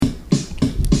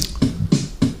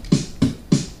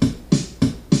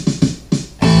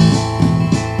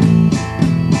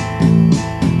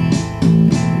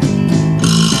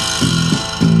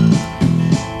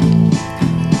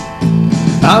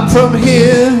from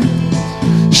here,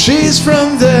 she's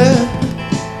from there.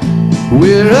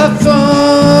 We're a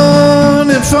fun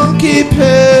and funky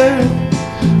pair.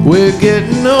 We're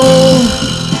getting old,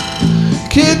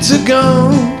 kids are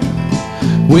gone.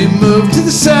 We moved to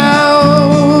the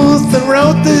south and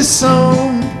wrote this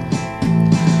song.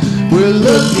 We're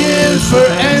looking for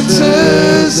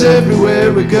answers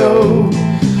everywhere we go.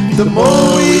 The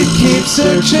more we keep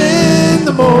searching,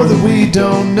 the more that we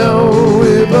don't know.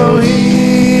 We're bohemians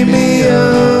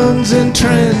in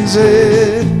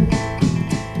transit.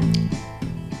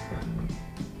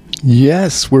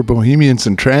 Yes, we're Bohemians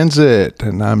in Transit,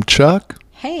 and I'm Chuck.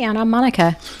 Hey, and I'm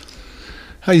Monica.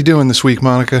 How you doing this week,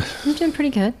 Monica? I'm doing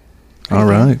pretty good. All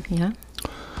right. Yeah.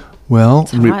 Well,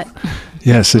 It's hot.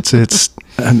 yes, it's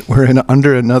and we're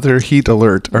under another heat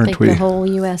alert, I aren't think we? the whole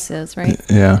U.S. is, right?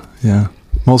 Yeah.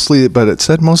 Mostly, but it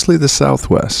said mostly the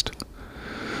Southwest.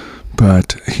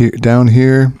 But down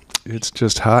here, it's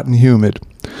just hot and humid.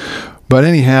 But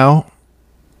anyhow,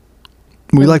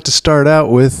 we like to start out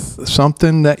with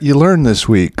something that you learned this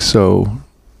week. So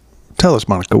tell us,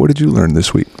 Monica, what did you learn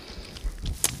this week?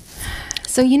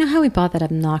 So you know how we bought that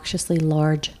obnoxiously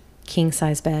large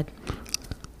king-size bed,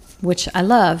 which I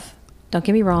love. Don't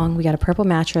get me wrong. We got a purple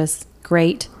mattress.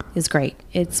 Great is great.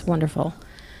 It's wonderful.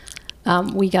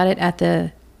 We got it at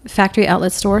the factory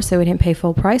outlet store, so we didn't pay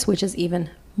full price, which is even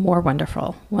more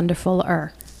wonderful.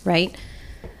 Wonderful-er, right?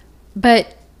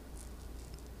 But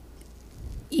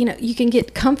you know, you can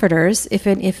get comforters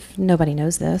if nobody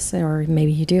knows this, or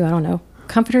maybe you do, I don't know.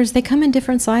 Comforters, they come in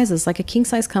different sizes. Like a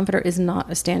king-size comforter is not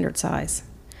a standard size.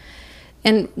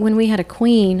 And when we had a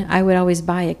queen, I would always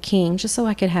buy a king just so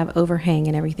I could have overhang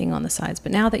and everything on the sides.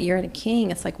 But now that you're at a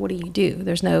king, it's like, what do?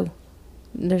 There's a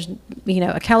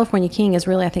California king is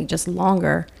really, I think, just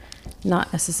longer,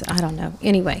 not necessarily, I don't know.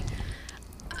 Anyway,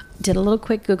 did a little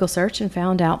quick Google search and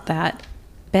found out that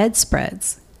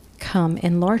bedspreads come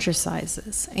in larger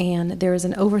sizes, and there is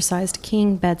an oversized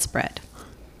king bedspread.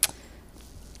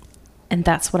 And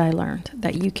that's what I learned,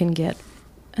 that you can get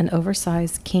an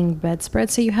oversized king bedspread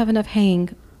so you have enough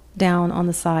hang down on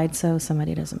the side so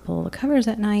somebody doesn't pull the covers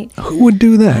at night. Who would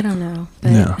do that? I don't know.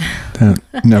 No, that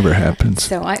never happens.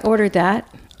 So I ordered that,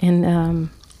 and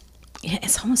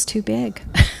it's almost too big.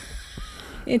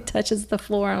 It touches the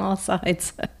floor on all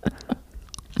sides.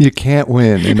 You can't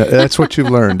win. And that's what you've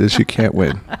learned, is you can't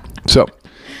win. So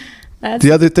That's,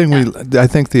 the other thing I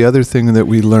think the other thing that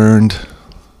we learned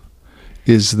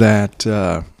is that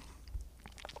the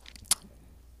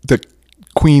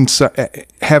queen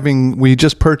we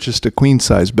just purchased a queen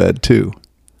size bed too.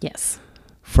 Yes.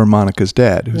 For Monica's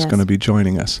dad, who's Yes. going to be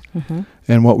joining us. Mm-hmm.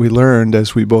 And what we learned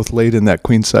as we both laid in that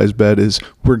queen size bed is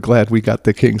we're glad we got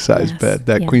the king size Yes, bed.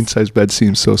 That yes. queen size bed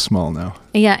seems so small now.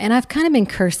 Yeah, and I've kind of been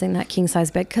cursing that king size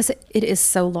bed because it is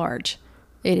so large.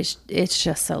 It's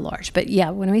just so large. But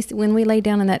yeah, when we lay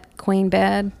down in that queen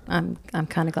bed, I'm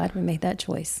kind of glad we made that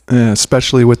choice.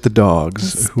 Especially with the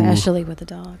dogs. Especially with the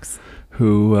dogs.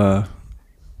 Who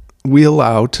we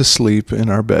allow to sleep in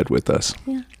our bed with us.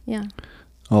 Yeah.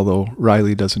 Although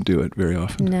Riley doesn't do it very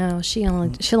often. No, she'll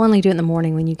only do it in the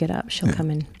morning when you get up. She'll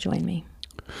come and join me.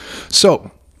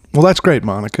 So, well, that's great,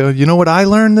 Monica. You know what I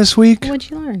learned this week? What'd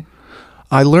you learn?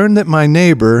 I learned that my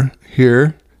neighbor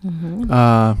here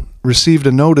received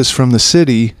a notice from the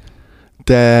city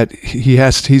that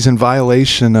he's in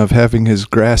violation of having his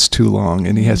grass too long,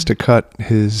 and he has to cut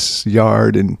his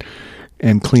yard and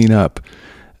clean up.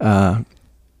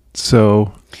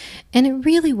 And it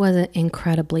really wasn't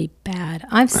incredibly bad.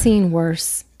 I've seen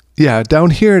worse. Yeah, down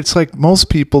here it's like most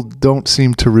people don't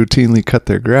seem to routinely cut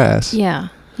their grass. Yeah.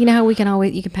 You know how you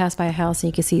can pass by a house and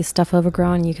you can see stuff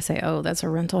overgrown and you can say, oh, that's a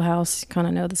rental house. You kind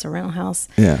of know that's a rental house.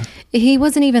 Yeah. He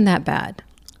wasn't even that bad.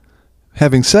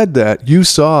 Having said that, you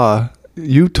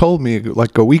told me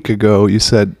like a week ago, you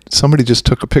said somebody just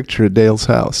took a picture of Dale's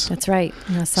house. That's right.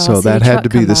 And I saw So a city that had truck to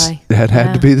be come this. by. It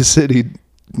had to be the city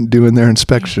doing their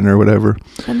inspection or whatever.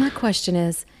 But my question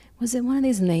is, was it one of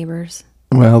these neighbors?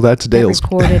 Well, that's Dale's.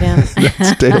 Recorded him.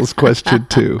 That's Dale's question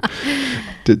too.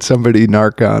 Did somebody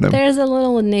narc on him? There's a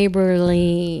little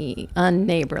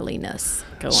unneighborliness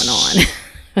going on.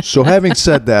 So having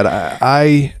said that,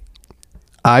 I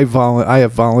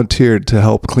have volunteered to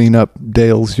help clean up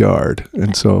Dale's yard,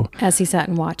 and so As he sat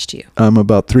and watched you. I'm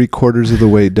about 3/4 of the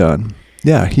way done.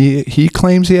 Yeah, he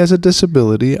claims he has a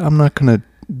disability. I'm not going to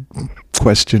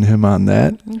question him on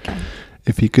that. Okay.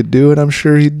 If he could do it, I'm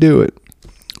sure he'd do it.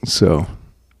 So,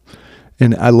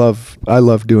 and I love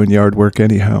doing yard work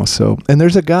anyhow. So, and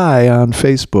there's a guy on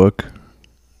Facebook,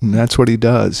 and that's what he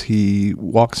does. He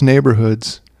walks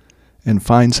neighborhoods and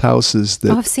finds houses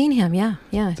that I've seen him. Yeah,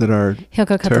 yeah. that are He'll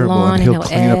go cut the terrible, lawn and he'll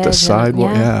clean up the edge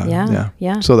sidewalk.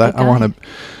 yeah. So that Good I want guy. to.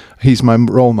 He's my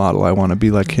role model. I want to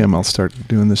be like him. I'll start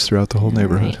doing this throughout the whole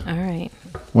neighborhood All right.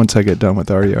 once I get done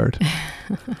with our yard.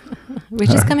 Which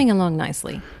is coming along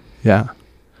nicely. Yeah.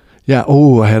 Yeah.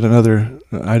 Oh, I had another.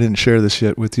 I didn't share this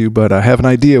yet with you, but I have an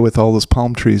idea with all those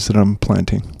palm trees that I'm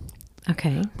planting. Okay.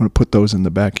 I'm going to put those in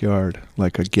the backyard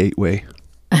like a gateway.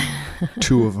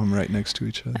 2 of them right next to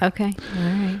each other. Okay. All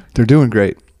right. They're doing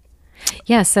great.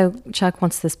 Yeah, so Chuck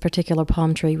wants this particular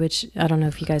palm tree, which I don't know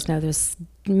if you guys know, there's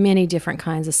many different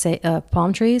kinds of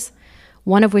palm trees,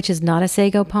 one of which is not a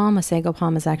sago palm. A sago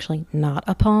palm is actually not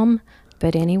a palm,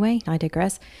 but anyway, I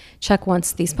digress. Chuck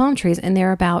wants these palm trees, and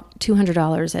they're about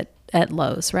 $200 at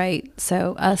Lowe's, right?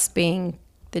 So us being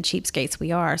the cheapskates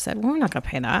we are, said, well, we're not going to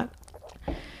pay that.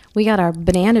 We got our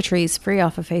banana trees free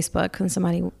off of Facebook, and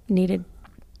somebody needed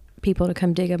people to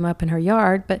come dig them up in her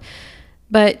yard,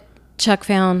 but Chuck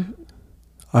found...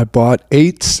 I bought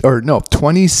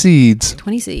 20 seeds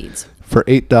 20 seeds. for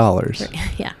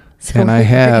 $8. Yeah. So And I we're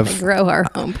have- gonna grow our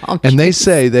own palm And they trees.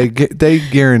 say they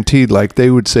guaranteed, like they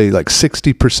would say, like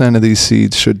 60% of these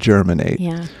seeds should germinate.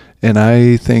 Yeah. And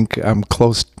I think I'm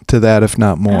close to that, if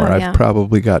not more. Oh, yeah. I've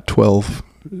probably got 12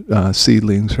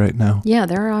 seedlings right now. Yeah,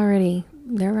 they're already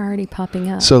popping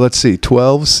up. So let's see,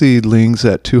 12 seedlings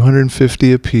at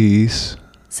 $250 a piece.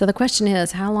 So the question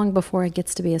is, how long before it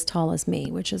gets to be as tall as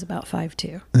me, which is about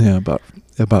 5'2"? Yeah,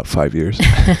 about 5 years.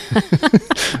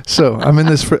 So I'm in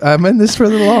this for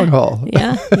the long haul.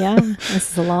 Yeah.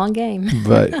 This is a long game.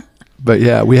 But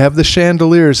yeah, we have the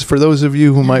chandeliers. For those of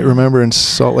you who might remember in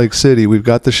Salt Lake City, we've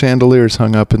got the chandeliers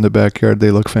hung up in the backyard.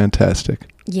 They look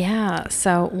fantastic. Yeah.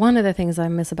 So one of the things I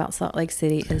miss about Salt Lake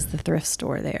City is the thrift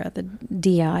store there, the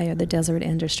DI or the Desert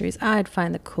Industries. I'd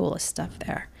find the coolest stuff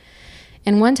there.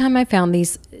 And one time I found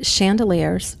these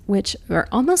chandeliers, which are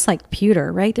almost like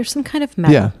pewter, right? There's some kind of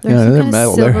metal. Yeah, There's some they're kind of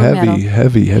metal. They're silver metal.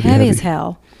 heavy as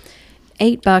hell.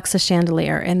 $8 a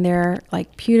chandelier, and they're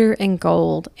like pewter and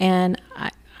gold. And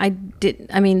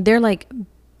they're like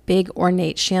big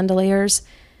ornate chandeliers.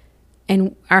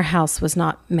 And our house was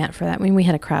not meant for that. I mean, we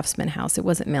had a craftsman house. It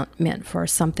wasn't meant for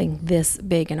something this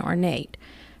big and ornate.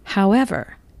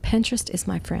 However, Pinterest is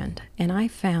my friend, and I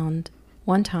found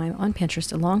one time on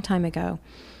Pinterest a long time ago,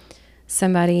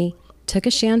 somebody took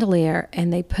a chandelier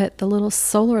and they put the little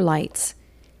solar lights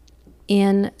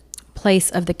in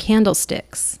place of the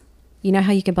candlesticks. You know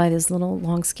how you can buy those little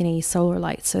long skinny solar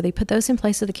lights? So they put those in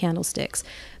place of the candlesticks,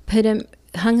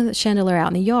 hung the chandelier out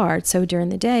in the yard. So during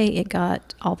the day it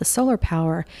got all the solar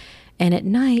power, and at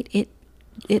night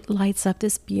it lights up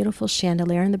this beautiful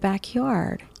chandelier in the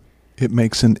backyard. It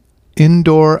makes an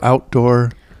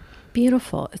indoor-outdoor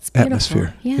Beautiful. It's beautiful.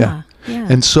 atmosphere. Yeah.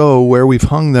 And so where we've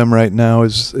hung them right now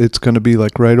it's going to be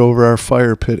like right over our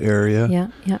fire pit area. Yeah.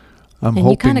 I'm and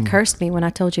hoping. you kind of cursed me when I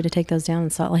told you to take those down in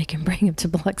Salt Lake and bring them to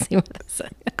Biloxi with us.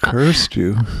 Cursed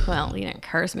you? Well, you didn't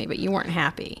curse me, but you weren't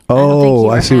happy. I don't think you Oh,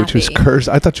 were I see what you was happy. cursed.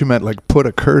 I thought you meant like put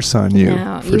a curse on you.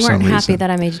 No, for you weren't some happy reason.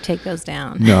 that I made you take those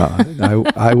down. No,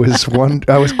 I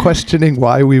was questioning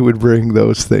why we would bring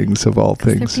those things of all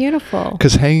They're things. beautiful.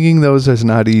 Because hanging those is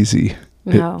not easy.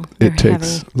 No, they're it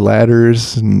takes heavy.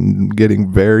 ladders and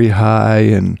getting very high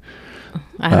and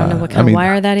I don't know what kind of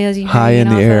wire that is. high in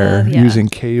the air, Yeah. using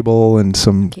cable and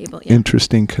some Cable, yeah.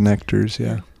 interesting connectors.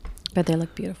 Yeah, But they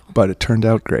look beautiful. but it turned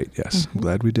out great. Yes, I'm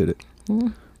glad we did it.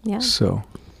 Yeah. So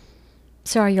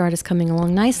So our yard is coming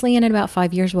along nicely, and in about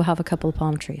 5 years we'll have a couple of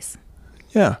palm trees.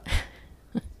 yeah.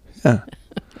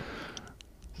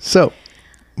 So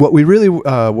what we really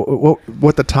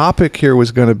what the topic here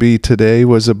was going to be today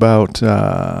was about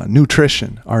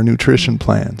nutrition, our nutrition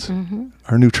plans,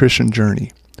 our nutrition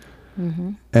journey,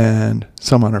 and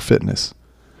some on our fitness.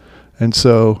 And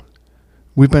so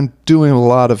we've been doing a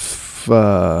lot of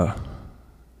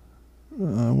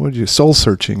soul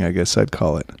searching, I guess I'd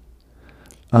call it.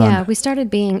 Yeah, we started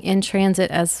being in transit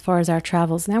as far as our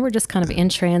travels. Now we're just kind of in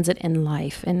transit in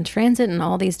life, and transit in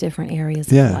all these different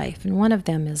areas of life. And one of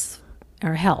them is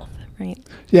our health, right?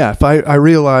 Yeah, if I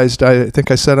realized, I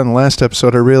think I said on the last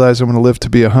episode, I realized I'm going to live to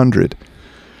be 100.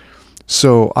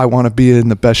 So I want to be in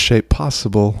the best shape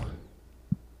possible.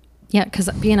 Yeah, because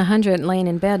being 100 and laying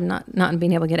in bed and not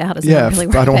being able to get out is not really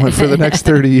worth I don't want for the next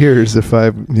 30 years if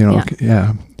I,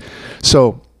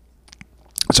 So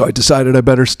I decided I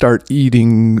better start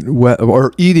eating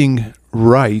eating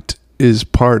right is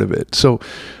part of it. So,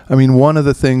 I mean, one of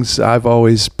the things I've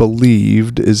always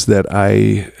believed is that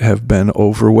I have been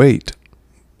overweight,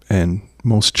 and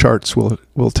most charts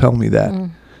will tell me that.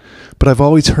 But I've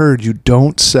always heard you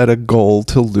don't set a goal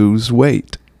to lose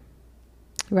weight.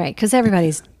 Right, because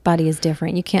everybody's body is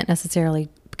different. You can't necessarily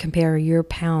compare your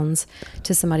pounds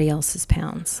to somebody else's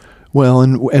pounds. Well,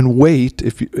 and weight,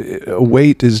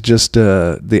 weight is just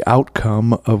the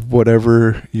outcome of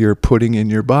whatever you're putting in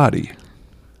your body,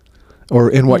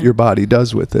 or in what your body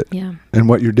does with it, and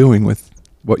what you're doing with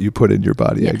what you put in your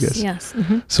body, I guess. Yes.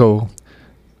 Mm-hmm. So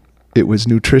it was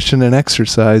nutrition and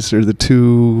exercise are the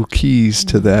two keys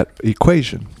to that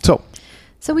equation.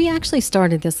 So we actually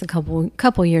started this a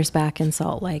couple years back in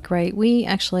Salt Lake, right? We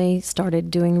actually started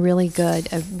doing really good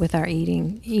with our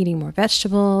eating more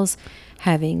vegetables,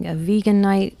 having a vegan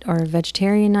night or a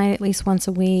vegetarian night at least once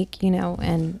a week,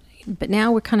 but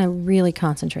now we're kind of really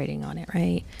concentrating on it,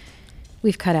 right?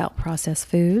 We've cut out processed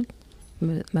food,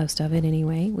 most of it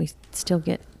anyway. We still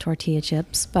get tortilla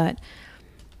chips, but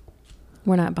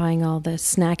we're not buying all the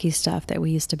snacky stuff that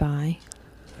we used to buy.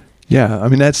 Yeah, I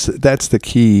mean that's the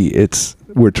key.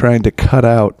 We're trying to cut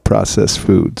out processed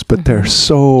foods, but they're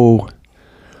so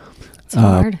it's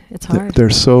hard. It's hard. They're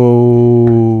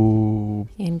so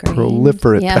ingrained.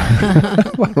 Proliferate. Yeah.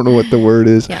 I don't know what the word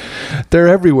is. Yeah. They're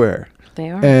everywhere. They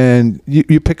are. And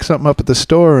you pick something up at the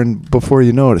store, and before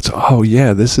you know it, it's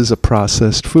this is a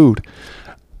processed food.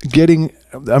 We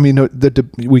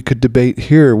could debate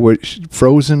here which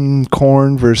frozen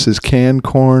corn versus canned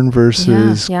corn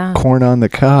versus corn on the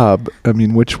cob. I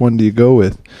mean, which one do you go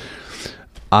with?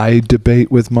 I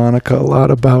debate with Monica a lot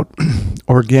about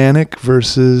organic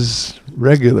versus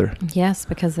regular. Yes,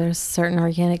 because there's certain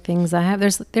organic things I have.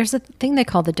 There's a thing they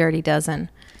call the dirty dozen,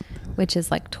 which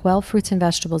is like 12 fruits and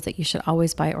vegetables that you should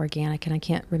always buy organic, and I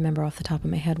can't remember off the top of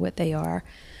my head what they are.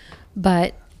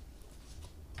 But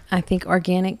I think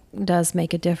organic does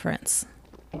make a difference.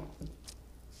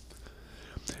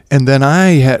 And then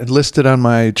I had listed on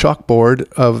my chalkboard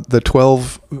of the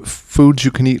 12 foods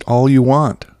you can eat all you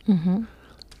want. Mm-hmm.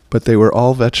 But they were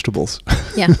all vegetables.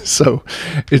 Yeah. So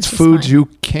it's foods you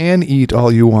can eat all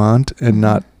you want and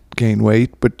not gain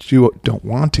weight, but you don't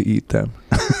want to eat them.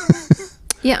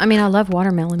 Yeah, I mean, I love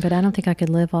watermelon, but I don't think I could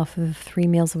live off of 3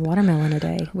 meals of watermelon a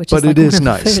day, which but is like it is one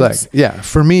of the nice. foods.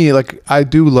 For me, I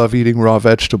do love eating raw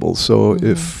vegetables. So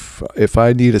if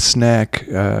I need a snack,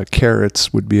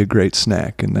 carrots would be a great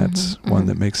snack, and that's one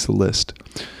that makes the list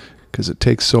because it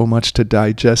takes so much to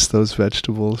digest those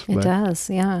vegetables. It does,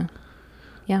 yeah.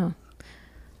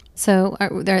 So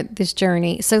this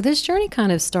journey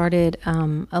kind of started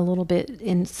a little bit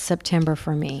in September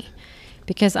for me,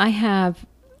 because I have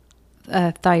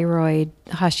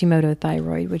Hashimoto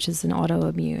thyroid, which is an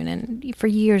autoimmune, and for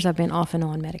years I've been off and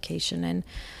on medication, and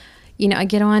I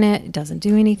get on it, it doesn't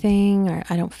do anything, or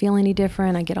I don't feel any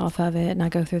different. I get off of it, and I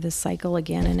go through this cycle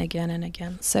again and again and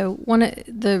again. So one of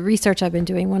the research I've been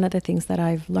doing, one of the things that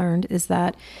I've learned is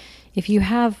that if you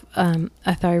have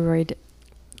a thyroid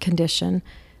condition,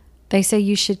 they say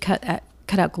you should cut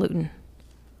out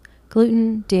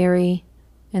gluten, dairy,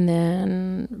 and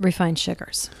then refined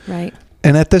sugars, right?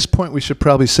 And at this point, we should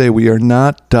probably say we are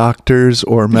not doctors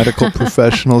or medical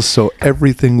professionals, so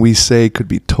everything we say could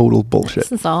be total bullshit.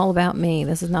 This is all about me.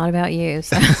 This is not about you.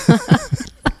 So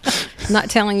I'm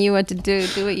not telling you what to do.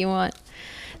 Do what you want.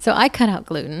 So I cut out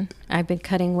gluten. I've been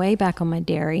cutting way back on my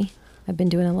dairy. I've been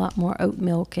doing a lot more oat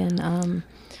milk and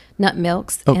nut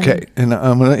milks. Okay, and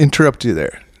I'm going to interrupt you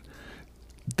there.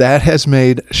 That has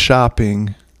made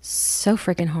shopping so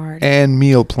freaking hard and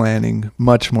meal planning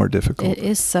much more difficult. It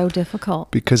is so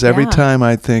difficult because every time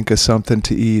I think of something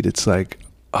to eat, it's like,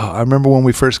 I remember when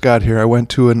we first got here, I went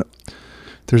to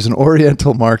there's an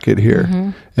Oriental market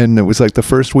here, and it was like the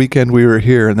first weekend we were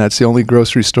here, and that's the only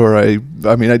grocery store I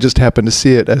just happened to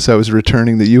see it as I was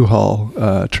returning the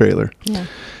U-Haul trailer. Yeah.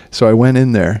 So I went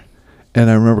in there,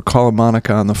 and I remember calling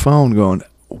Monica on the phone going,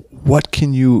 what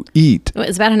can you eat? Well,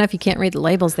 it's bad enough you can't read the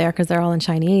labels there because they're all in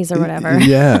Chinese or whatever.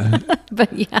 Yeah.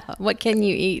 But what can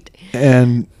you eat?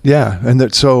 And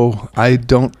so I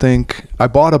don't think, I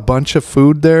bought a bunch of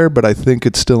food there, but I think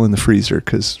it's still in the freezer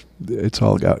because it's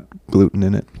all got gluten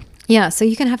in it. Yeah, so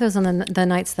you can have those on the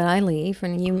nights that I leave,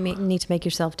 and you need to make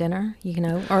yourself dinner,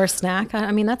 or a snack.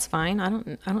 I mean, that's fine. I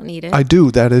don't need it. I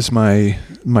do. That is my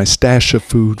stash of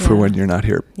food for when you're not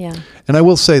here. Yeah. And I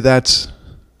will say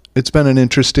it's been an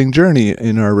interesting journey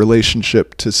in our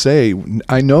relationship to say,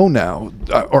 I know now,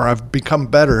 or I've become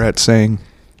better at saying,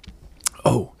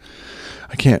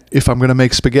 I can't, if I'm going to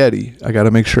make spaghetti, I got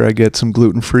to make sure I get some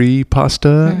gluten-free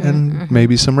pasta and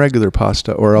maybe some regular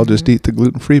pasta, or I'll just eat the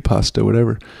gluten-free pasta,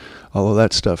 whatever. All of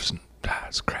that stuff's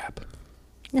it's crap.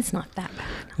 It's not that bad.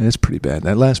 It's pretty bad.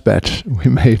 That last batch we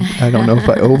made, I don't know if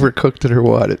I overcooked it or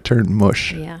what, it turned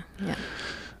mush. Yeah.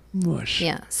 Mush.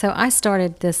 Yeah, so I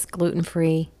started this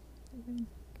gluten-free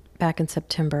back in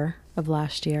September, of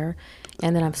last year.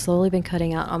 And then I've slowly been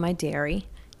cutting out on my dairy,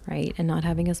 right? And not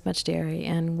having as much dairy,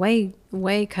 and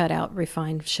way cut out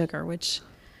refined sugar, which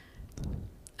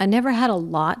I never had a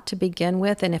lot to begin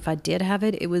with. And if I did have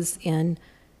it, it was in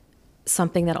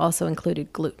something that also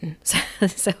included gluten.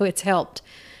 So it's helped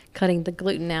cutting the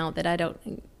gluten out, that I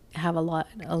don't have a lot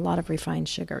of refined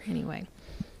sugar anyway.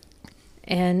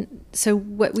 And so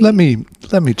what we... Let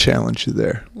me challenge you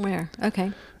there. Where?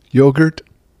 Okay. Yogurt?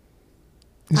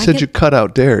 You said you cut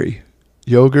out dairy.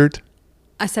 Yogurt?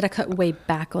 I said I cut way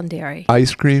back on dairy.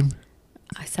 Ice cream?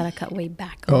 I said I cut way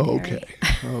back on dairy.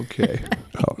 Okay.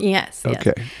 Oh, yes.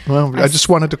 okay. Well, I just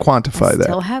wanted to quantify that.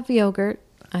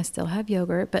 I still have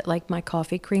yogurt, but like my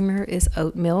coffee creamer is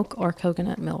oat milk or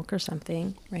coconut milk or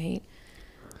something, right?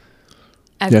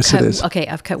 It is. Okay,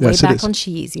 I've cut way back on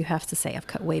cheese. You have to say I've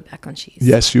cut way back on cheese.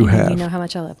 Yes, you have. You know how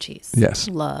much I love cheese. Yes.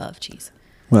 Love cheese.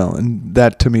 Well, and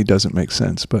that to me doesn't make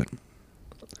sense, but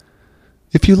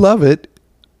if you love it,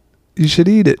 you should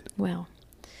eat it. Well,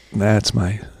 that's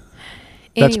my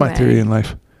theory in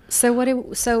life. So what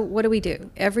do we do?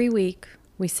 Every week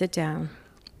we sit down.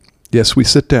 Yes, we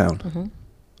sit down. Mm-hmm.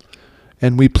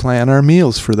 And we plan our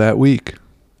meals for that week.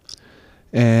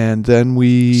 And then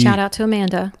we... Shout out to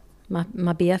Amanda, my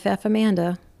BFF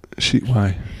Amanda.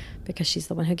 Why? Because she's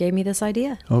the one who gave me this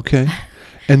idea. Okay.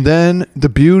 And then the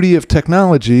beauty of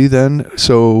technology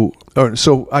so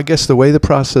I guess the way the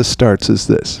process starts is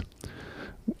this.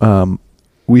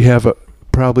 We have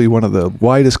probably one of the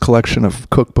widest collection of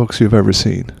cookbooks you've ever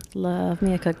seen. Love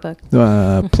me a cookbook.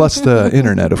 Plus the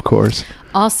internet, of course.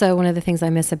 Also, one of the things I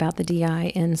miss about the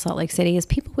DI in Salt Lake City is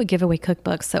people would give away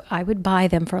cookbooks. So I would buy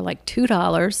them for like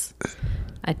 $2.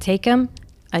 I'd take them.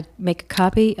 I'd make a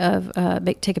copy of,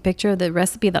 take a picture of the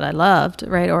recipe that I loved,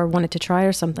 right, or wanted to try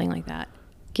or something like that.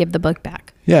 Give the book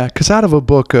back. Yeah, because out of a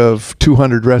book of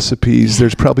 200 recipes,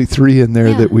 there's probably 3 in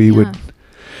there that we would...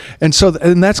 And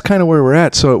that's kind of where we're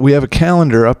at. So we have a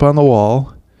calendar up on the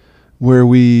wall where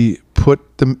we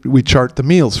chart the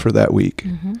meals for that week.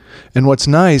 Mm-hmm. And what's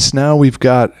nice now, we've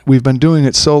been doing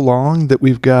it so long that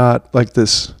we've got like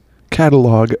this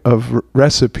catalog of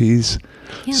recipes.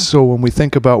 Yeah. So when we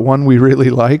think about one we really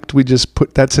liked, we just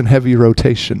that's in heavy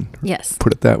rotation. Yes.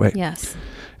 Put it that way. Yes.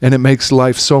 And it makes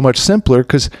life so much simpler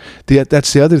because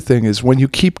that's the other thing is when you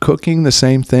keep cooking the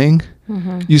same thing,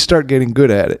 mm-hmm. you start getting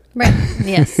good at it. Right.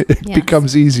 Yes. It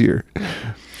becomes easier.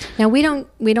 Yeah. Now we don't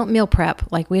meal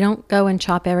prep. Like we don't go and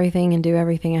chop everything and do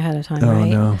everything ahead of time,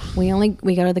 right? No.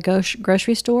 We go to the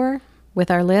grocery store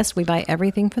with our list. We buy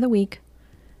everything for the week.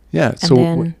 Yeah. So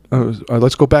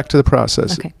let's go back to the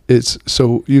process. Okay.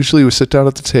 So usually we sit down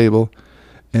at the table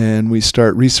and we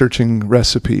start researching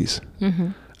recipes.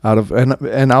 Mm-hmm.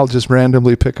 And I'll just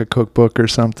randomly pick a cookbook or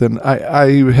something.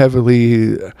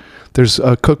 There's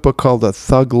a cookbook called the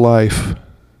Thug Life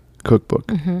cookbook.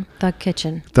 Mm-hmm. Thug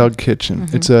Kitchen.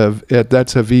 Mm-hmm.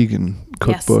 That's a vegan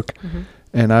cookbook. Yes. Mm-hmm.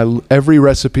 And every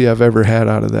recipe I've ever had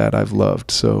out of that I've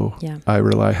loved. So I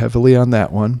rely heavily on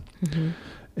that one.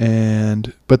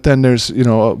 Mm-hmm. But then there's,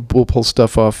 we'll pull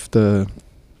stuff off the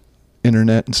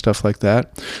internet and stuff like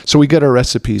that. So we get our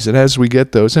recipes, and as we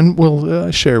get those, and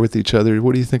we'll share with each other,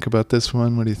 what do you think about this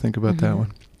one? What do you think about mm-hmm. that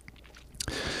one?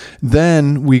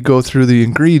 Then we go through the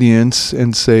ingredients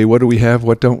and say, what do we have?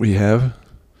 What don't we have?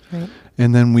 Right.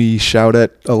 And then we shout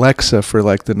at Alexa for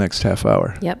like the next half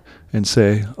hour. Yep. And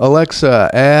say, Alexa,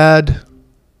 add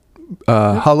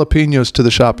jalapenos to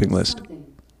the shopping list. Can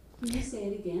you say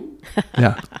it again?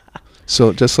 Yeah.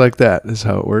 So just like that is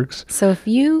how it works. So if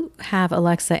you have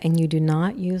Alexa and you do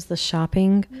not use the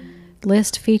shopping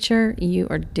list feature, you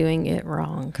are doing it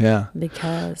wrong. Yeah.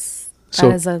 Because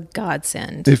that is a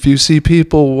godsend. If you see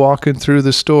people walking through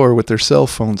the store with their cell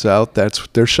phones out, that's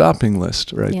their shopping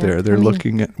list right there. They're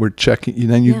looking at, we're checking,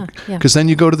 because then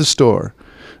you go to the store.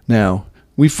 Now,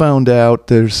 we found out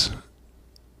there's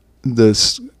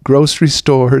this grocery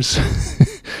stores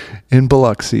in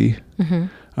Biloxi mm-hmm.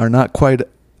 are not quite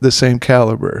the same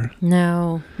caliber.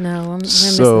 No, we're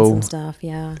missing some stuff.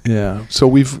 Yeah. So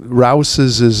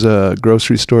Rouse's is a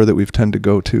grocery store that we've tend to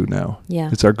go to now.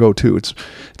 Yeah. It's our go-to. It's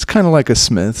kind of like a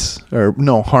Smith's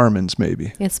Harmon's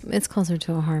maybe. It's closer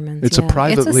to a Harmon's. It's a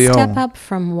privately owned. It's a step up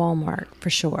from Walmart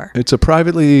for sure. It's a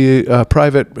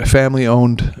private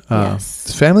family-owned.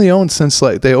 Yes. Family-owned since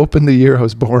like they opened the year I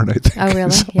was born, I think. Oh really?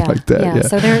 Something like that. Yeah.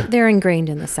 So they're ingrained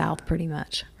in the South pretty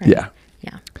much. Right? Yeah.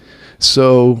 Yeah.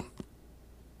 So.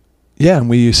 Yeah, and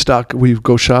we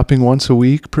go shopping once a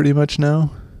week pretty much now.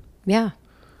 Yeah.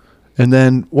 And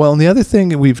then, and the other thing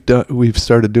that we've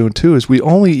started doing too is we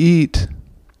only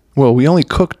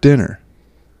cook dinner.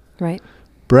 Right.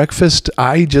 Breakfast,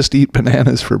 I just eat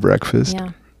bananas for breakfast.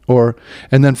 Yeah.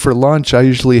 And then for lunch, I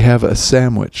usually have a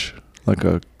sandwich, like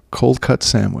a cold cut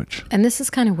sandwich. And this is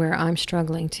kind of where I'm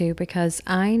struggling too, because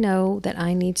I know that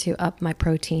I need to up my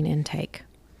protein intake.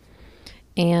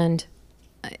 And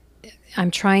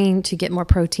I'm trying to get more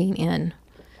protein in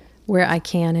where I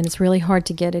can. And it's really hard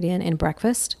to get it in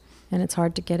breakfast. And it's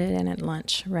hard to get it in at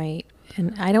lunch, right?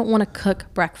 And I don't want to cook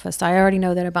breakfast. I already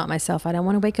know that about myself. I don't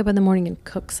want to wake up in the morning and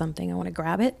cook something. I want to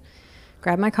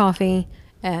grab my coffee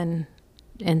and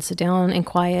sit down and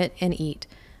quiet and eat.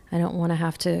 I don't want to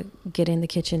have to get in the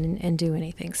kitchen and do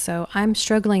anything. So I'm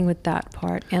struggling with that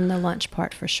part and the lunch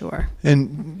part for sure.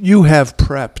 And you have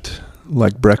prepped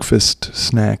like breakfast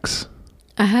snacks.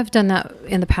 I have done that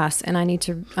in the past, and I need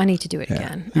to do it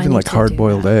again. Even like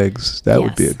hard-boiled eggs, that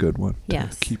would be a good one.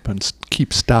 Yes. To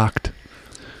keep stocked.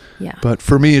 Yeah. But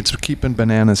for me, it's keeping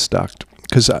bananas stocked.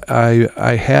 Because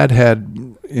I had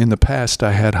in the past,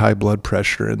 I had high blood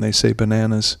pressure, and they say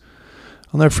bananas.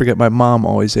 I'll never forget, my mom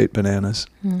always ate bananas,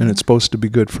 and it's supposed to be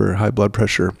good for high blood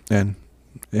pressure. And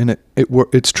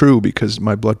it's true, because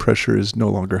my blood pressure is no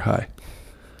longer high.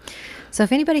 So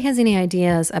if anybody has any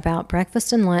ideas about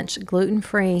breakfast and lunch,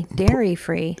 gluten-free,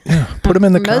 dairy-free. Yeah, put them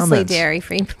in the comments. Mostly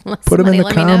dairy-free. Put them in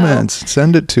the comments.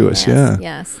 Send it to us,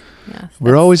 Yes.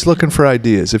 We're always looking for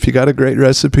ideas. If you got a great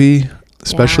recipe,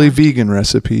 especially vegan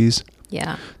recipes.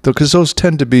 Yeah. Because those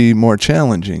tend to be more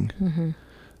challenging.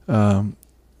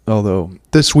 Although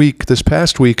this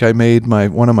past week, I made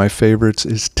one of my favorites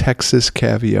is Texas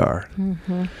caviar.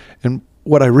 And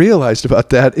what I realized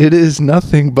about that, it is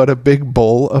nothing but a big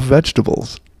bowl of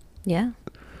vegetables. Yeah.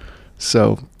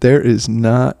 So that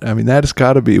has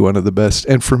got to be one of the best.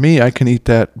 And for me, I can eat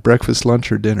that breakfast,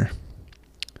 lunch, or dinner.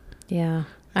 Yeah.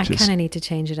 I kind of need to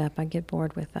change it up. I get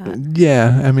bored with that.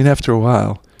 Yeah. I mean, after a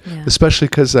while. Yeah. Especially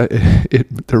because the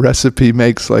recipe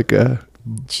makes like a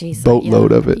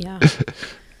boatload of it. Yeah.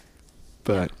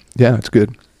 But yeah, it's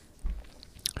good.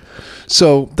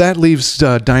 So that leaves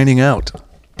dining out.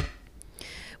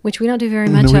 Which we don't do very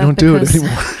much of. We don't do it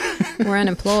anymore. We're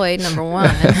unemployed, number one.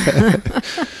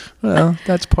 Well,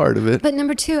 that's part of it. But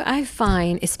number two, I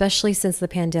find, especially since the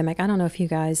pandemic, I don't know if you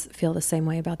guys feel the same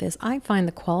way about this, I find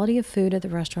the quality of food at the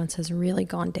restaurants has really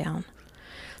gone down.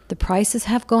 The prices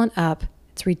have gone up.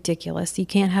 It's ridiculous. You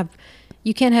can't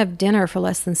have dinner for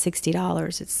less than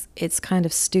 $60. It's kind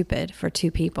of stupid for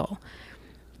two people.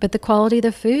 But the quality of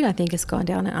the food, I think, has gone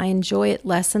down, and I enjoy it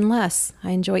less and less. I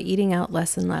enjoy eating out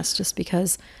less and less just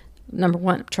because, number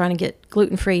one, I'm trying to get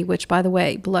gluten-free, which, by the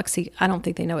way, Biloxi, I don't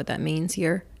think they know what that means.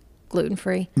 You're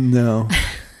gluten-free. No.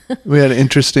 We had an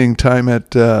interesting time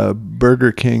at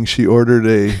Burger King. She ordered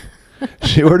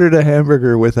a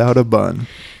hamburger without a bun.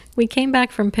 We came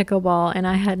back from pickleball, and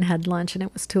I hadn't had lunch, and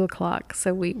it was 2:00.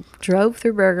 So we drove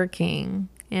through Burger King,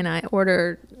 and I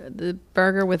ordered the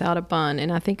burger without a bun,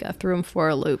 and I think I threw them for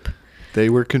a loop. They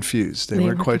were confused. They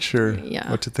weren't quite sure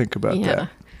what to think about that.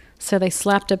 So they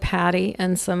slapped a patty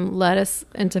and some lettuce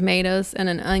and tomatoes and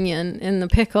an onion in the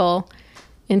pickle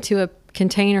into a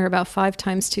container about 5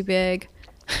 times too big.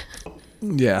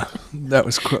 Yeah, that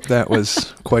was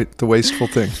quite the wasteful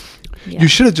thing. Yeah. You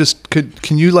should have just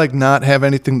can you like not have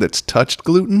anything that's touched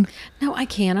gluten? No, I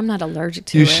can. I'm not allergic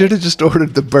to it. You should have just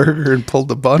ordered the burger and pulled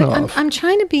the bun off. I'm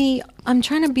trying to be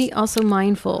also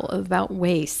mindful about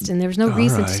waste, and there's no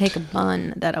reason to take a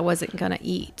bun that I wasn't going to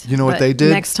eat. You know what they did?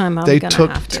 Next time I'm going to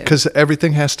have to. Because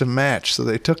everything has to match, so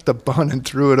they took the bun and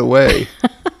threw it away.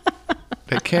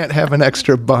 They can't have an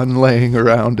extra bun laying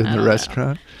around in the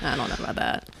restaurant. I don't know about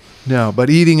that. No, but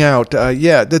eating out,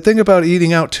 the thing about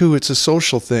eating out too, it's a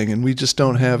social thing, and we just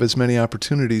don't have as many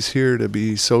opportunities here to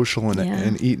be social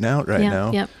and eating out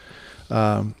now.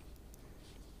 Yep.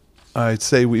 I'd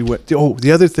say we went.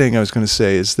 The other thing I was going to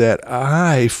say is that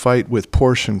I fight with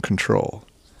portion control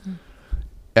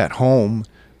at home,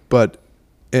 but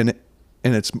I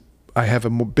have a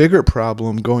bigger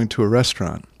problem going to a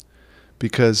restaurant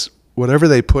because whatever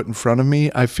they put in front of me,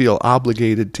 I feel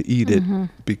obligated to eat it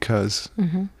because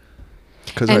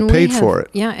I paid for it.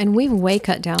 Yeah, and we've way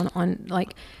cut down on,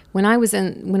 like,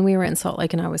 when we were in Salt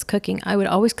Lake and I was cooking, I would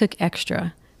always cook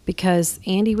extra because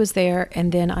Andy was there,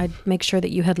 and then I'd make sure that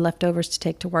you had leftovers to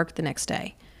take to work the next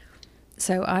day.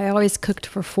 So I always cooked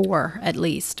for 4 at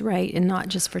least, right, and not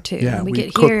just for 2. Yeah, and we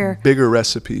get cook here bigger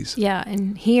recipes. Yeah,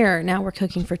 and here now we're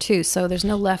cooking for 2, so there's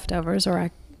no leftovers,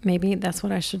 or maybe that's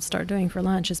what I should start doing for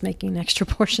lunch, is making an extra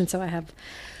portion so I have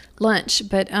lunch.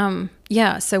 But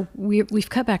so we've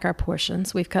cut back our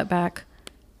portions. We've cut back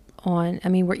on,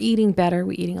 we're eating better.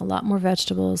 We're eating a lot more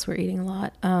vegetables. We're eating a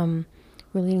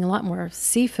lot more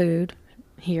seafood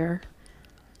here.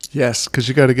 Yes, because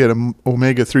you got to get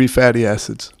omega-3 fatty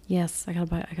acids. Yes, I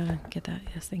gotta get that.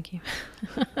 Yes, thank you.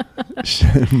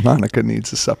 Monica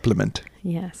needs a supplement.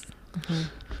 Yes. Mm-hmm.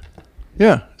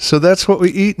 Yeah, so that's what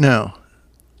we eat now.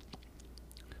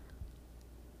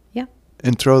 Yeah.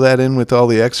 And throw that in with all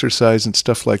the exercise and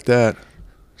stuff like that.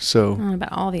 So I don't know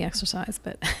about all the exercise,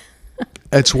 but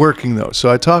it's working though. So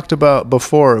I talked about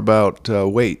before about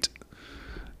weight,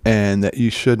 and that you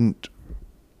shouldn't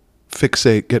get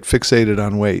fixated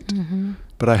on weight. Mm-hmm.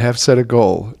 But I have set a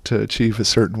goal to achieve a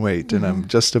certain weight, and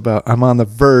Mm-hmm. I'm on the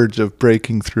verge of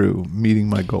breaking through, meeting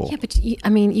my goal. Yeah, but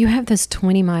you have those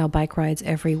 20-mile bike rides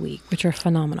every week, which are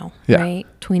phenomenal, Yeah. right?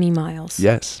 20 miles.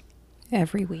 Yes.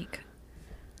 Every week.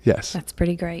 Yes. That's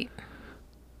pretty great.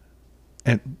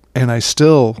 And I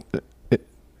still,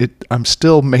 I'm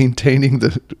still maintaining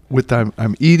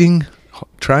I'm eating,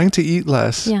 trying to eat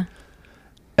less, Yeah.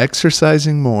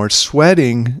 exercising more,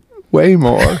 sweating way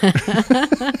more.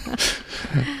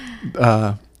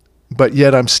 But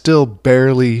yet I'm still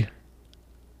barely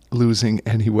losing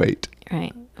any weight.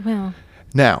 Right. Well,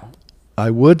 Now,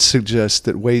 I would suggest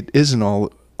that weight isn't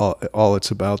all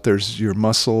it's about. There's your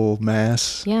muscle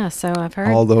mass. yeah, so I've heard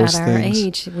All those at things. our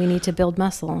age, we need to build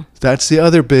muscle. That's the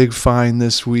other big find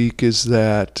this week is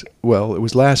that, well, it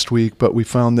was last week, but we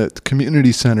found that the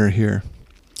community center here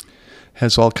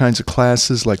has all kinds of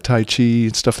classes like Tai Chi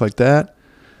and stuff like that.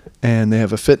 And they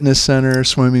have a fitness center,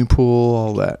 swimming pool,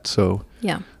 all that. So,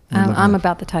 Yeah. I'm I'm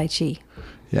about the Tai Chi.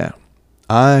 yeah.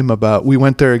 We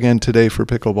went there again today for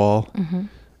pickleball. Mm-hmm.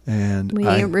 And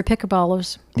We're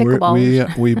pickleballers. We're-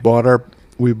 Pickleballers.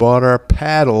 we bought our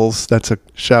paddles. That's a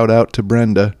shout out to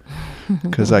Brenda,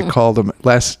 because I called them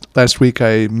last week.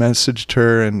 I messaged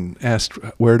her and asked,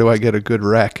 where do I get a good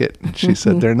racket? And she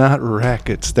said, they're not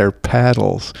rackets, they're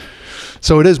paddles.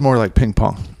 So it is more like ping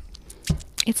pong.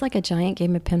 It's like a giant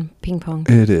game of ping pong.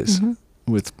 It is, Mhm.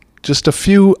 with just a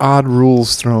few odd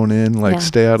rules thrown in, like Yeah,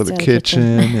 stay out of the kitchen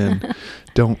and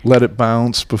don't let it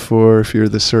bounce if you're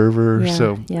the server. Yeah,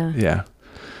 So yeah.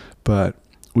 But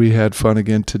we had fun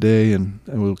again today, and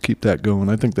we'll keep that going.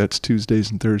 I think that's Tuesdays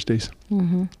and Thursdays.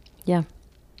 Mm-hmm. Yeah.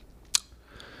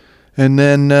 And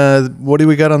then what do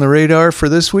we got on the radar for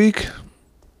this week?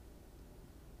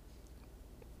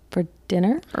 For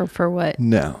dinner or for what?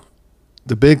 No.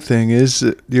 The big thing is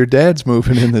that your dad's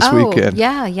moving in this weekend.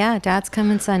 Yeah. Dad's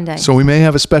coming Sunday. So we may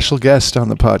have a special guest on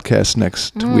the podcast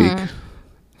next week.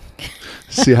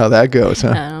 See how that goes, huh?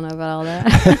 I don't know about all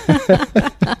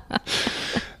that.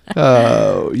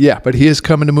 Yeah, but he is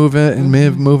coming to move in and may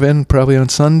move in probably on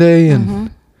Sunday.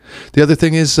 And the other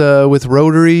thing is with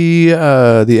Rotary,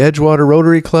 the Edgewater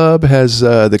Rotary Club has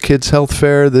the Kids Health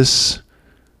Fair this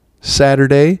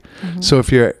Saturday. So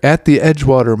if you're at the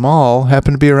Edgewater Mall,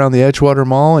 happen to be around the Edgewater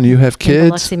Mall, and you have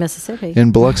kids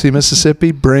in Biloxi,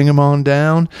 Mississippi, bring them on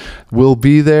down. We'll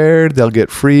be there. They'll get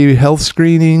free health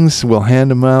screenings. We'll hand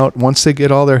them out. Once they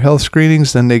get all their health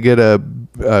screenings, then they get a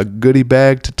goodie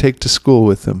bag to take to school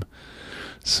with them.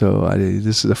 So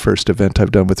this is the first event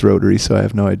I've done with Rotary, so I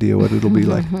have no idea what it'll be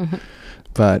like.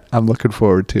 But I'm looking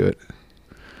forward to it.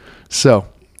 So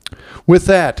with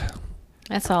that,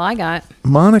 That's all I got.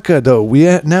 Monica, though,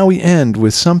 now we end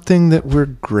with something that we're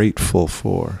grateful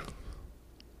for.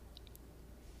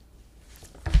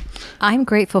 I'm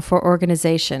grateful for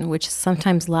organization, which is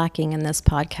sometimes lacking in this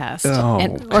podcast. Oh,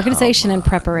 and organization and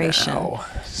preparation. Now.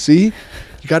 See?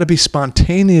 You got to be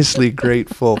spontaneously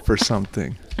grateful for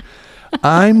something.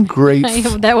 I'm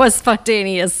grateful. That was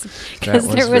spontaneous because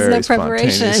there was no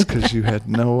preparation. Because you had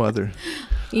no other.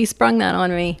 You sprung that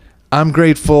on me. I'm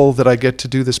grateful that I get to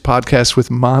do this podcast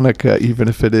with Monica, even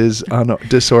if it is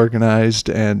disorganized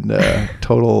and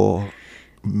total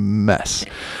mess.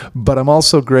 But I'm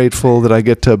also grateful that I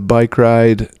get to bike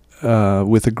ride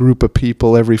with a group of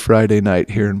people every Friday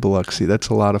night here in Biloxi. That's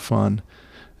a lot of fun,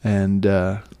 and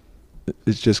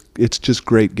it's just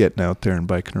great getting out there and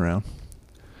biking around.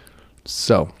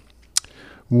 So,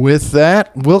 with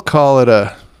that, we'll call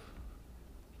it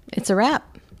It's a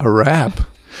wrap. a wrap.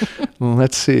 Well,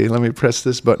 let's see. Let me press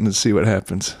this button and see what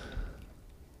happens.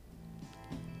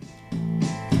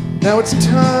 Now it's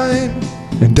time.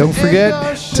 And don't forget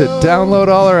to download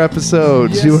all our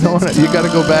episodes. You got to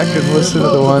go back and listen to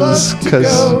the ones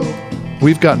because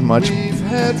we've gotten much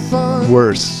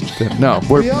worse.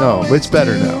 It's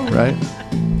better now, right?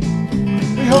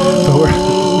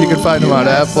 You can find them on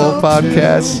Apple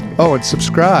Podcasts. Oh, and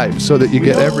subscribe so that you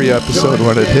get every episode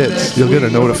when it hits. You'll get a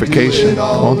notification,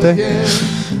 won't they?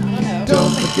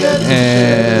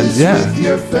 And yeah.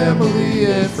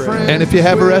 And if you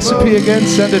have a recipe again,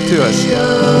 send it to us.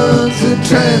 In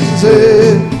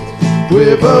transit,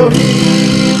 we're bohemians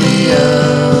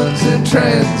in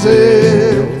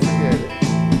transit.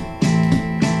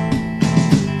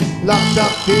 Locked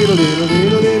up, diddle diddle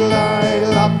diddle diddle,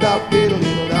 locked up.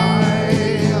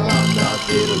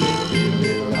 diddle, diddle, diddle,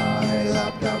 diddle, I,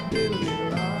 lop, dop, diddle,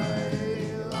 diddle,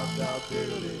 I, lop, dop,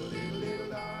 diddle.